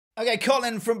Okay,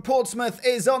 Colin from Portsmouth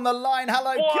is on the line.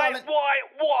 Hello, Colin.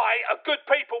 Why are good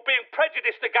people being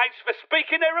prejudiced against for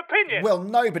speaking their opinion? Will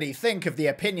nobody think of the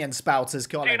opinion spouters,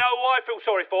 Colin? Do you know who I feel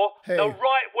sorry for? Who? The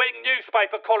right-wing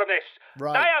newspaper columnists.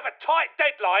 Right. They have a tight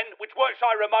deadline, which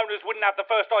worksite Ramonas wouldn't have the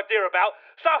first idea about.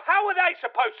 So how are they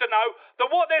supposed to know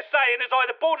that what they're saying is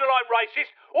either borderline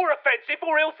racist or offensive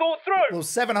or ill thought through? Well,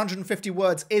 750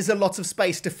 words is a lot of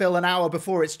space to fill an hour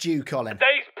before it's due, Colin.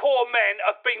 These poor men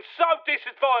have been so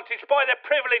disadvantaged by their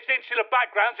privileged insular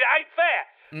backgrounds, it ain't fair.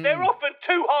 They're often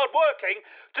too hard-working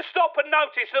to stop and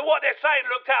notice that what they're saying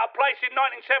looked out of place in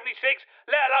 1976,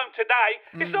 let alone today.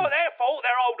 It's not their fault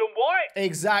they're old and white.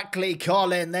 Exactly,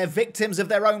 Colin. They're victims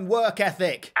of their own work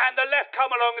ethic. And the left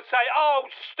come along and say, oh,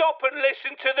 stop and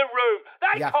listen to the room.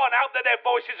 They Yeah. can't help that their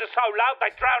voices are so loud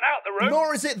they drown out the room.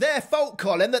 Nor is it their fault,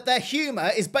 Colin, that their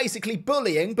humour is basically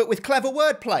bullying, but with clever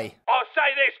wordplay. I'll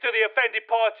say this to the offended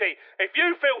party. If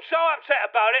you feel so upset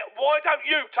about it, why don't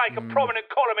you take a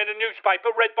prominent column in a newspaper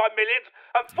read by millions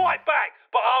and fight back?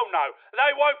 But oh no,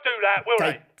 they won't do that, will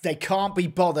they? They can't be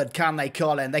bothered, can they,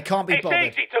 Colin? They can't be bothered.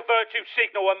 It's easy to virtue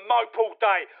signal and mope all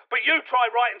day, but you try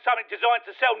writing something designed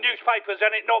to sell newspapers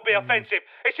and it not be offensive.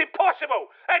 It's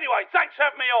impossible. Anyway, thanks for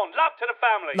having me on. Love to the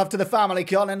family. Love to the family,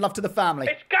 Colin. Love to the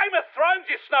family. It's Game of Thrones,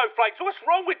 you snowflakes. What's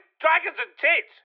wrong with dragons and tits?